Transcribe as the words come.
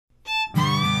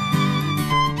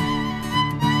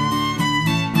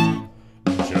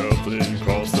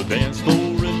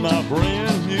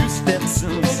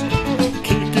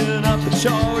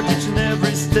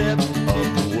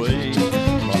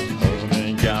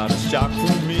shock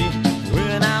for me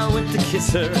when I went to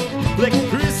kiss her.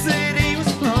 Electricity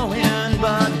was flowing,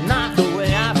 but not the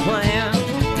way I planned.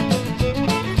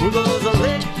 Well, those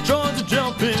electrons are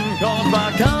jumping, caused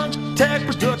by contact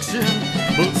production.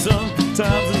 But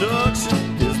sometimes induction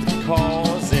is the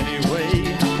cause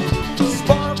anyway.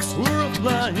 Sparks were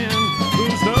flying,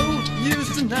 there's no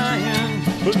use denying.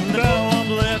 But now I'm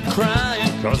left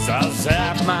crying, 'cause I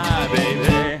zapped my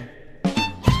baby.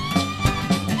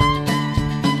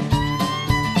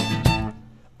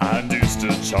 I used to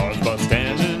charge by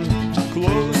standing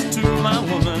close to my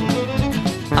woman.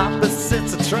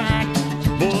 Opposites attract,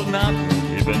 but not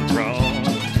even wrong.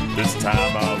 This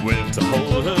time I went to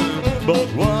hold her, but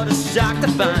what a shock to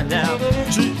find out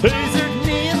she tasered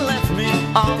me and left me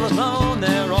all alone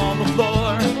there on the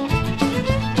floor.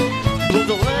 Those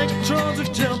electrons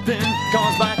are jumping,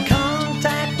 caused by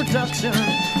contact production.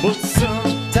 But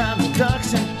sometimes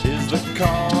induction is the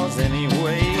cause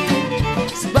anyway.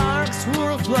 Sparks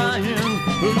were flying,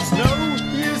 there's no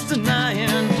use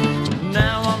denying.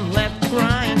 Now I'm left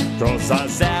crying, 'cause I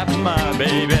zapped my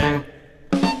baby.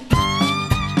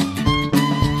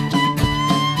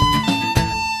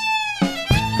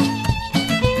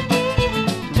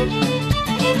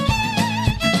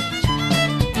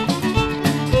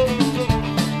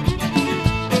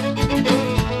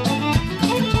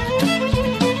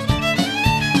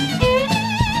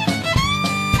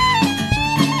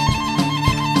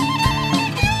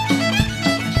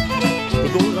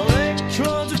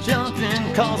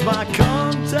 Caused by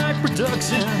contact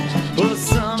production, but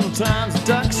sometimes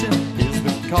induction is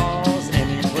the cause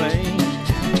anyway.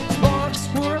 Sparks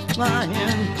were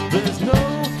flying, there's no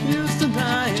use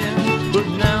denying. But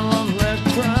now I'm left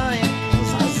crying,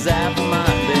 'cause I zapped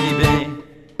my baby.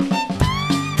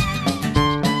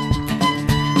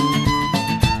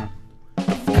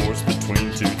 The force between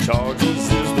two charges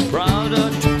is the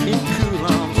product in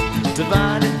coulombs,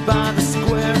 divided by the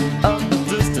square of the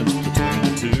distance between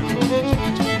the two.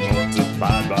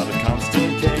 Multiplied by the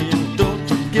constant K, and don't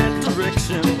forget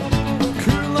direction.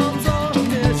 Coulombs are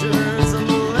measures of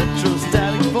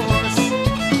electrostatic force.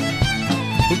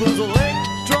 Those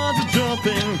electrons are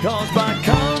jumping, caused by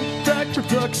contact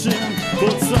production.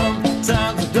 But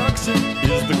sometimes induction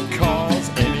is the cause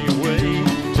anyway.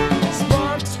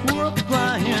 Sparks were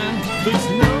flying, there's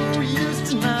no use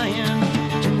denying.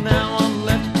 And now I'm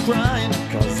left crying,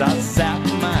 'cause I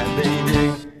zapped my baby.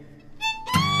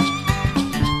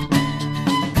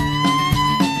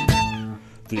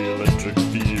 The electric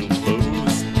field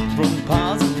flows from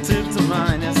positive to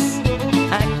minus,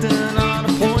 acting on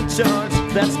a point charge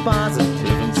that's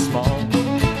positive and small.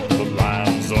 The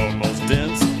lines are most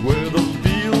dense where the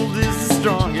field is the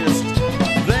strongest.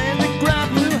 Then the Graaf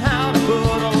knew how to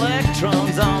put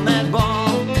electrons on that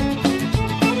ball.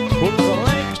 Well, the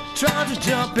electrons are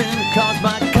jumping,